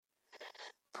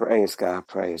Praise God,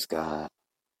 praise God.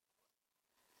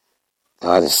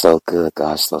 God is so good.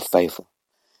 God is so faithful.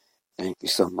 Thank you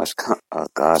so much,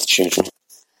 God's children.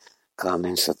 Come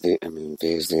and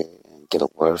visit and get a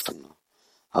word from the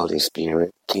Holy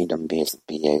Spirit. Kingdom Business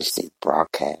BAC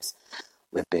broadcast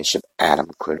with Bishop Adam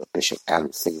Criddle, Bishop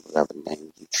Adam C. Whatever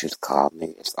name you choose to call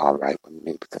me, it's all right with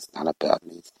me because it's not about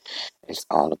me. It's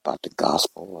all about the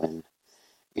gospel and,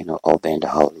 obeying the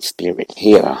Holy Spirit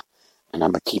here. And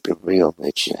I'm going to keep it real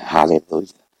with you.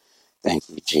 Hallelujah. Thank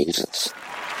you, Jesus.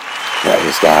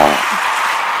 Praise God.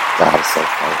 God is so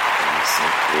faithful. God is so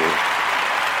good.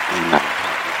 And I'm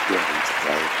happy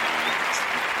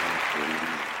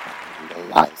in your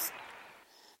life.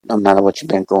 No matter what you've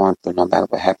been going through, no matter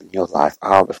what happened in your life,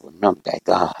 I always remember that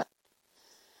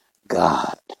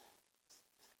God,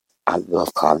 I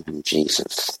love calling him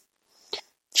Jesus.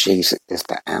 Jesus is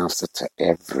the answer to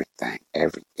everything,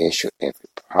 every issue, every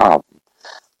problem.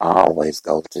 I always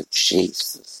go to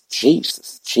Jesus.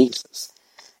 Jesus.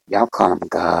 Y'all call him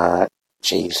God,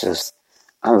 Jesus.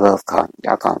 I love calling,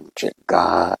 y'all call him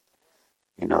God,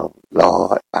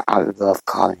 Lord. But I love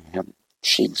calling him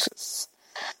Jesus.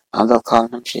 I love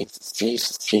calling him Jesus.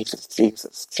 Jesus.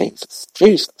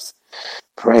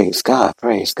 Praise God.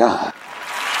 My God.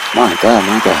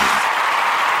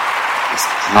 It's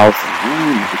powerful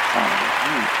name we call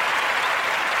him.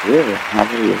 Really,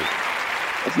 hallelujah.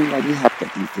 That's why you have to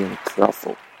be very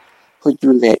careful who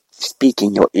you let speak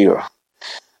in your ear.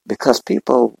 Because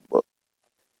people will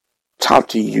talk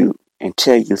to you and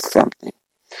tell you something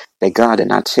that God did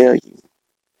not tell you.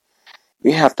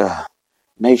 You have to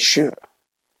make sure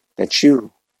that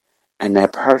you and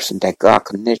that person that God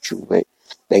connects you with,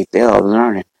 they are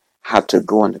learning how to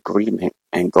go in agreement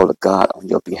and go to God on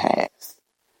your behalf.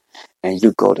 And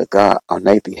you go to God on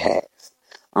their behalf.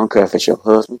 I don't care if it's your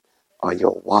husband or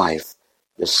your wife,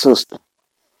 your sister.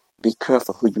 Be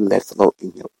careful who you let flow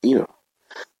in your ear.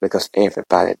 Because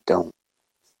everybody don't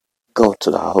go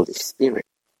to the Holy Spirit.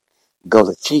 Go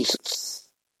to Jesus.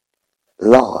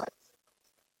 Lord.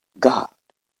 God.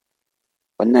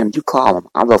 What name you call him?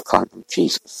 I love calling him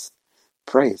Jesus.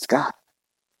 Praise God.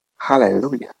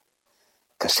 Hallelujah.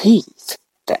 Because he's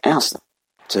the answer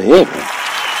to everything.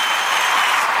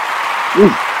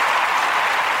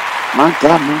 My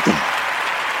God.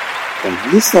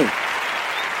 When he say,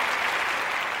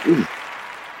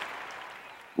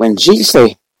 when Jesus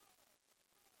say,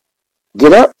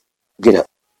 get up.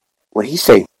 When he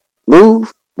say,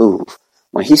 move.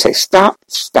 When he say, stop.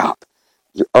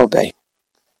 You obey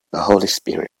the Holy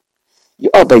Spirit. You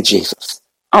obey Jesus.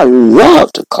 I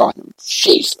love to call him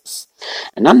Jesus.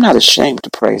 And I'm not ashamed to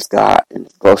praise God in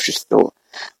the grocery store.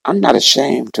 I'm not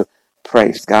ashamed to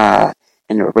praise God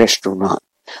in the restaurant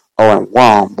or in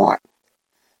Walmart.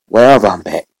 Wherever I'm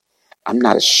at. I'm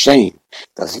not ashamed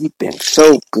because he's been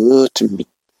so good to me.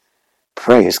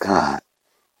 Praise God.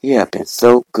 He has been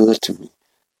so good to me.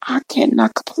 I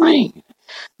cannot complain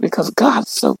because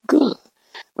God's so good.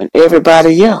 When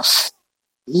everybody else,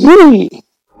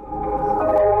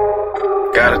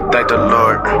 Gotta thank the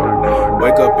Lord.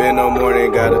 Wake up in the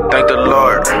morning, gotta thank the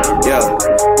Lord.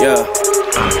 Yeah.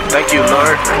 Thank you,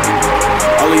 Lord.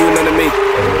 All of you, none of me.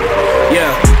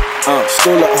 Yeah.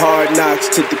 School of hard knocks,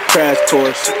 took the crash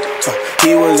course.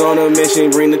 He was on a mission,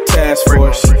 bring the task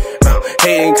force.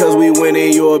 Hating cause we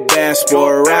winning, you a bad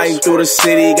sport. Riding through the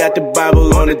city, got the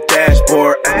Bible on the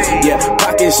dashboard. Yeah,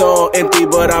 pockets all empty,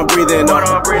 but I'm breathing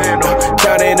on.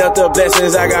 Counting up the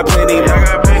blessings, I got plenty more.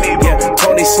 Yeah,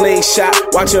 Tony slingshot,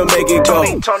 watch him make it go.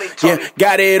 Yeah,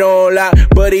 got it on lock,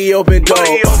 but he open door.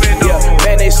 Yeah,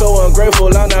 man, they so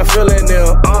ungrateful, I'm not feeling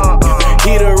them.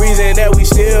 He the reason that we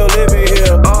still living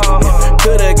here.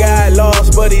 Coulda got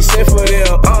lost, but he sent for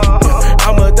them.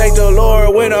 I'ma thank the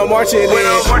Lord when I'm marching in.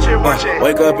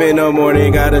 Wake up in the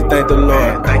morning, gotta thank the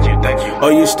Lord. Thank you. Oh,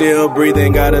 you still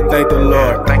breathing, gotta thank the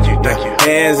Lord. Thank you.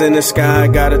 Hands in the sky,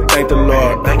 gotta thank the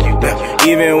Lord. Thank you.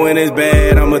 Even when it's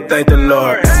bad, I'ma thank the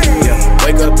Lord. Yeah.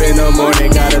 Wake up in the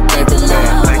morning, gotta thank the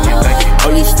Lord. Thank you. Oh,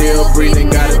 you still breathing,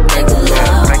 gotta thank the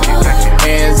Lord. Thank you.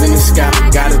 Hands in the sky,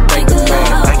 gotta thank the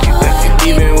Lord. Thank you.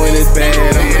 Even when it's bad,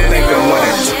 I'ma thank the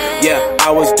Lord. Yeah, I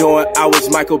was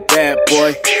Michael Bad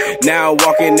Boy. Now I'm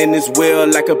walking in this wheel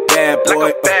like a bad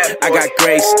boy. I got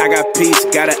grace, I got peace,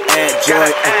 gotta add joy.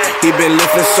 He been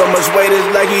lifting so much weight, it's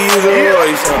like he using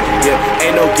Roy's. Yeah,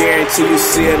 ain't no guarantee you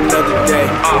see another day.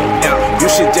 You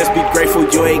should just be grateful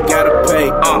you ain't gotta pay.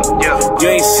 You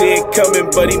ain't see it coming,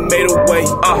 but he made a way.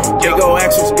 They gon'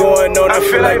 ask what's going on, I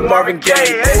feel like Marvin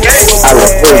Gaye.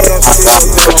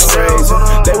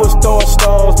 They was throwing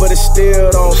stones, but it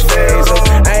still don't faze them.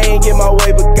 I ain't get my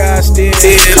way, but God still.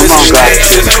 Come on,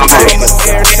 God.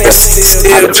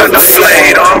 Still turn the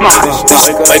flame on.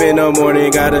 Wake up in the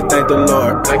morning, gotta thank the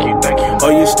Lord. Thank you. Oh,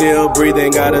 you still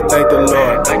breathing, gotta thank the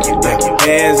Lord. Thank you.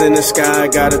 Hands in the sky,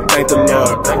 gotta thank the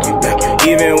Lord. Thank you.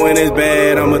 Even when it's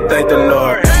bad, I'ma thank the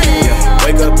Lord.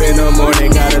 Wake up in the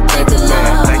morning, gotta thank the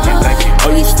Lord. Thank you.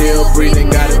 Oh, you still breathing,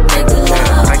 gotta thank the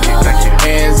Lord. Thank you.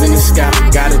 Hands in the sky,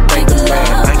 gotta thank the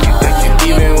Lord. Thank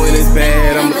you. Even when it's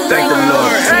bad, I'ma thank the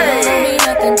Lord.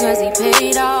 Cause he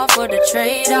paid off for the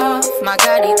trade-off. My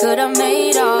God, he could've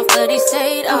made off, but he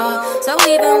stayed off. So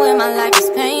even when my life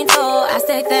is painful, I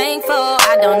stay thankful.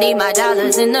 I don't need my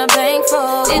dollars in the bank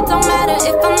for. It don't matter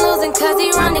if I'm losing cause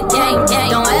he run the game.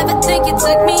 Don't ever think you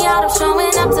took me out, I'm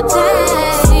showing up to play.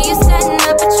 See you setting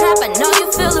up a trap, I know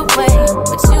you feel the way,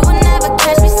 but you will never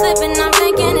catch me slipping, I'm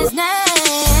thinking his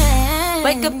name.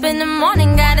 Wake up in the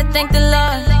morning, gotta thank the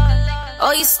Lord.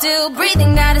 Oh, you still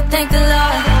breathing, gotta thank the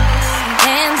Lord.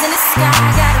 Hands in the sky,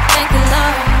 gotta thank the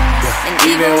Lord. And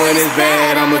even when it's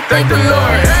bad, I'ma thank the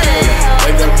Lord.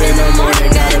 Wake up in the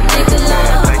morning, gotta thank the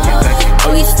Lord.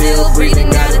 Oh, you still breathing,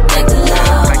 gotta thank the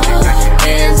Lord.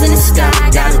 Hands in the sky,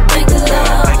 gotta thank the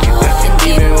Lord. And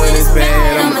even when it's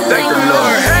bad, I'ma thank the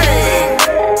Lord.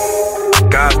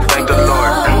 God, thank the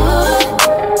Lord.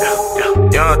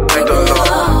 Yeah, thank the Lord.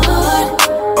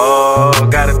 Oh,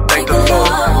 gotta thank the Lord.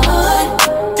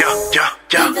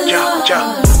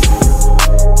 Yeah.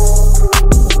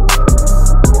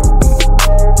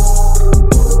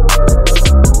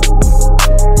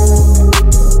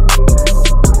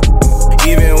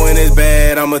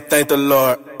 I'ma thank the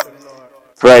Lord.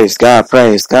 Praise God,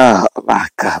 praise God. Oh, my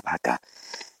God.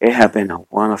 It has been a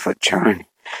wonderful journey.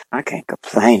 I can't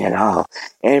complain at all.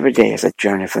 Every day is a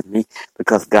journey for me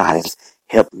because God has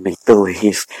helped me through it.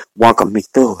 He's walking me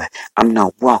through it. I'm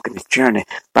not walking the journey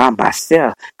by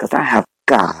myself because I have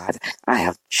God. I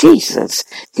have Jesus.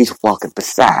 He's walking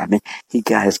beside me. He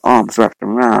got his arms wrapped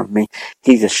around me.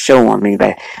 He's just showing me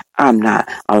that I'm not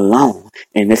alone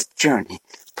in this journey.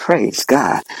 Praise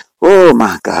God. Oh,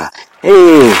 my God. Hey,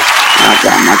 my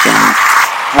God.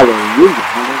 Hallelujah.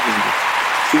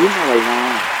 See, you're not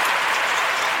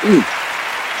alone.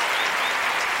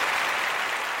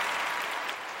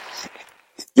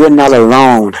 You're not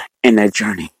alone in that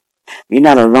journey. You're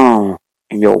not alone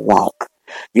in your walk.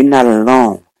 You're not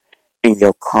alone in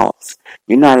your cause.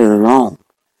 You're not alone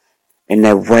in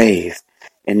that wave,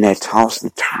 in that toss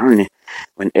and turning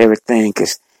when everything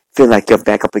is feel like you're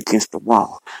back up against the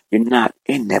wall. You're not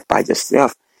in that by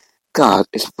yourself. God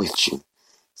is with you.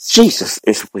 Jesus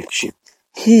is with you.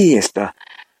 He is the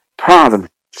problem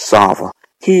solver.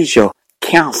 He's your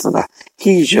counselor.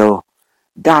 He's your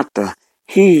doctor.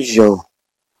 He's your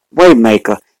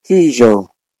waymaker. He's your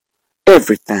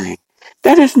everything.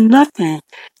 That is nothing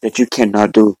that you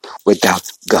cannot do without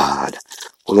God.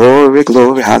 Glory,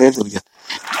 hallelujah.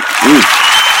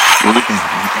 My God.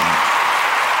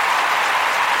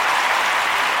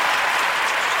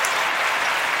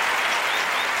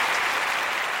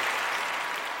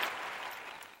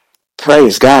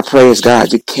 Praise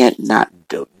God. You can't not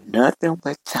do nothing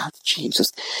without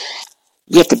Jesus.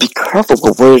 You have to be careful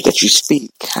with words that you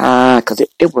speak, because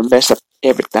it will mess up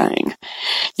everything.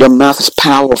 Your mouth is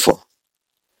powerful.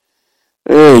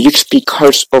 You can speak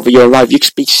curse over your life. You can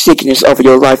speak sickness over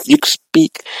your life. You can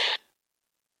speak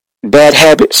bad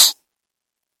habits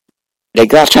that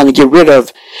God's trying to get rid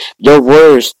of. Your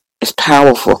words is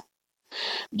powerful.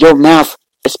 Your mouth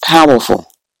is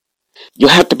powerful. You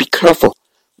have to be careful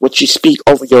what you speak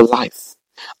over your life,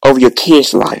 over your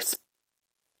kids' life.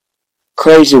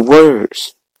 Crazy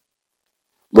words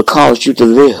will cause you to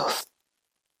live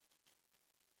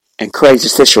in crazy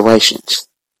situations.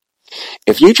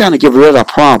 If you're trying to get rid of a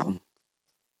problem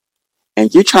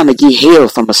and you're trying to get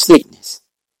healed from a sickness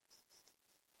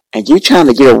and you're trying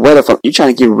to get rid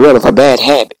of a bad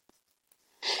habit,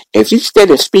 if you instead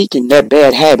of speaking that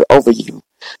bad habit over you,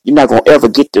 you're not going to ever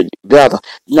get together.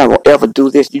 You're not going to ever do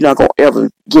this. You're not going to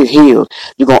ever get healed.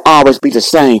 You're going to always be the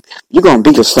same. You're going to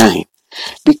be the same.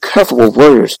 Be careful with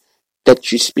words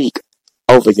that you speak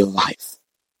over your life.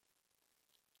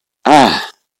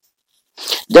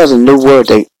 There's a new word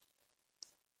that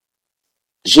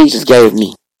Jesus gave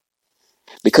me.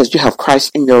 Because you have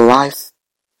Christ in your life,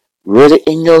 really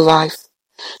in your life.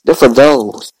 They're for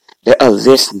those that are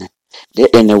listening. They're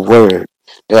in the word.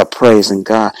 They are praising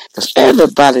God. Because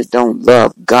everybody don't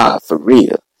love God for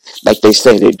real, like they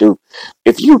say they do.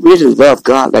 If you really love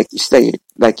God like you say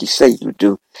you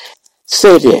do,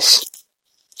 say this.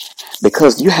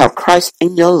 Because you have Christ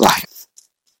in your life.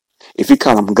 If you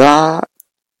call him God,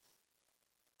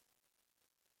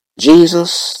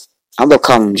 Jesus, I'm going to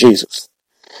call him Jesus.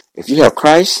 If you have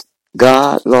Christ,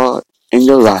 God, Lord, in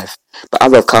your life, but I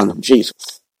love calling him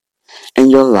Jesus, in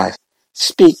your life,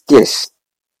 speak this,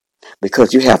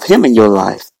 because you have him in your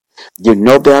life. You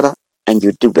know better and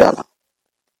you do better.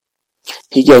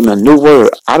 He gave me a new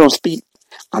word. I don't speak.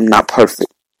 I'm not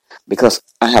perfect because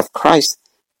I have Christ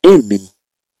in me,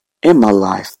 in my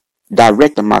life,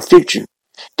 directing my future,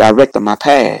 directing my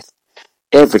path,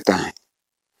 everything.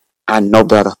 I know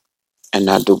better and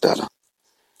I do better.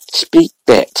 Speak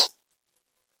that.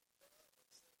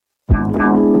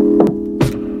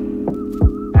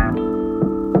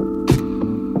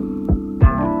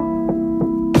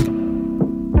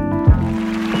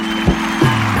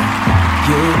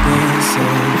 You've been so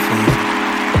fair.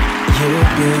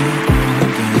 You've been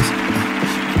on this.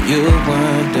 You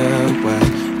wonder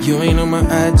why you ain't on my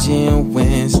IG on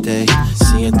Wednesday.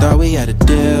 See, I thought we had a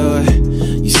deal.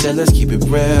 You said let's keep it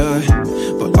real,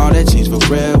 but all that changed for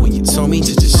real when you told me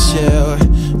to just chill.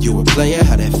 You a player,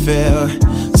 how that feel?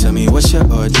 Tell me what's your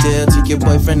ordeal? Took your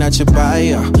boyfriend out your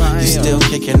bio. You still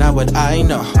kicking out what I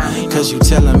know, cause you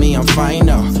telling me I'm fine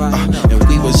now. And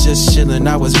we was just chilling,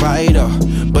 I was vital,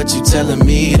 but you telling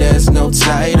me there's no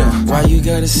title. Why you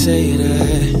gotta say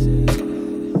that?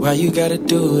 Why you gotta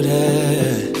do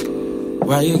that?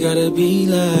 Why you gotta be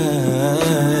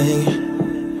like?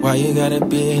 Why you gotta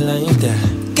be like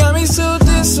that? Got me so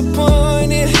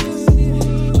disappointed.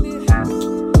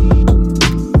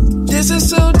 This is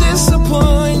so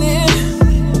disappointing,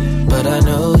 but I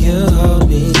know you hold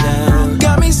me down.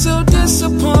 Got me so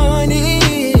disappointed.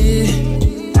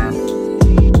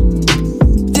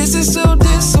 This is so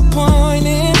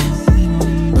disappointing,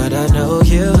 but I know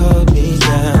you hold me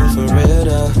down for real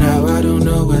though. Now I don't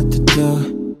know what to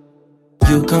do.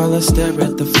 You call or stare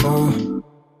at the phone,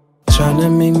 trying to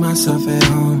make myself at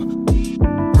home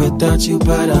without you,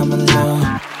 but I'm alone.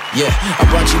 Yeah, I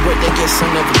brought you birthday gifts,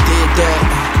 I never did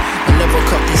that. I never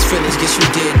caught these feelings, guess you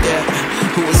did that.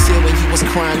 Who was here when you was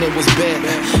crying, it was bad.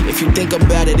 If you think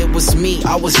about it, it was me,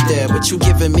 I was there, but you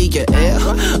giving me your air.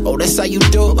 Oh, that's how you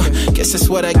do. Guess that's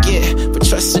what I get for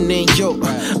trusting in you.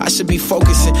 I should be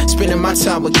focusing, spending my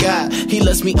time with God. He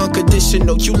loves me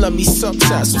unconditional, you love me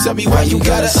sometimes. So tell me why you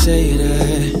gotta say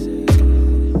that?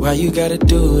 Why you gotta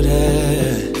do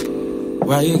that?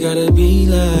 Why you gotta be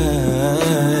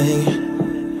like?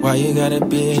 Why you gotta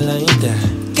be like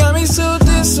that? Got me so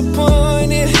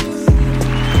disappointed.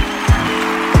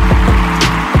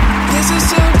 This is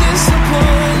so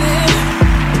disappointing,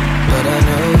 but I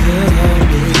know you held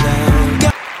me down.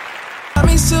 Got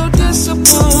me so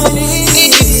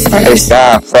disappointed. Praise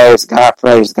God, praise God,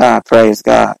 praise God, praise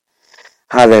God.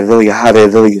 Hallelujah,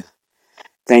 hallelujah.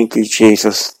 Thank you,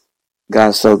 Jesus.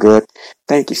 God's so good.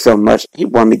 Thank you so much. He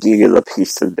wanted to give you a little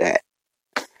piece of that.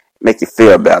 Make you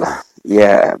feel better.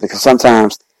 Yeah, because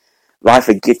sometimes life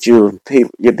will get you, and people,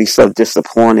 you'll be so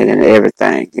disappointed in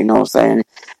everything. You know what I'm saying?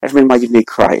 That's why you need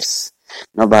Christ.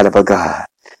 Nobody but God.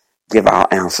 Give our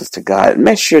answers to God.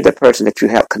 Make sure the person that you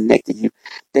have connected you,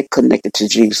 they're connected to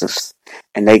Jesus.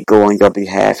 And they go on your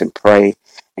behalf and pray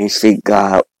and seek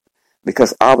God.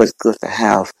 Because it's always good to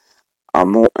have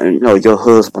your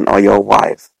husband or your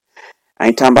wife. I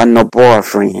ain't talking about no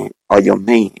boyfriend or your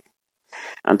man.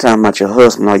 I'm talking about your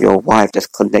husband or your wife that's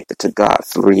connected to God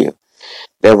for real.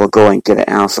 They will go and get an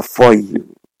answer for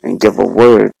you and give a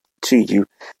word to you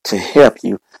to help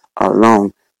you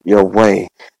along your way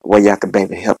where y'all can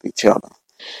baby help each other.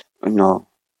 You know,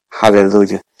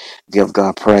 hallelujah. Give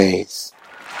God praise.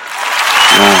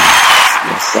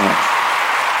 Yes, sir.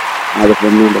 I just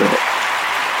remember that.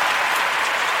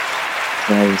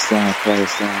 Praise God,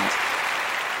 praise God.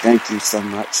 Thank you so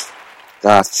much,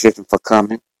 God's children, for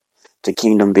coming to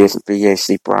Kingdom Business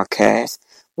BAC broadcast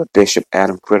with Bishop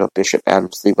Adam Criddle, Bishop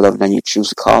Adam Steve, whatever name you choose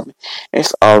to call me.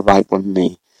 It's all right with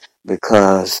me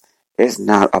because it's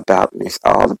not about me. It's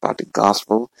all about the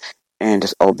gospel and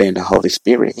just obeying the Holy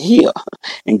Spirit here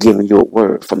and giving you a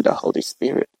word from the Holy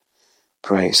Spirit.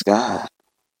 Praise God.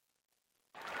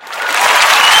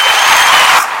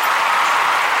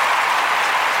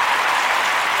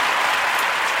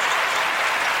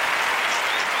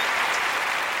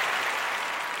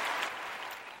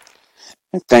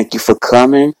 And thank you for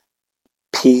coming.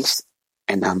 Peace,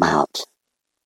 and I'm out.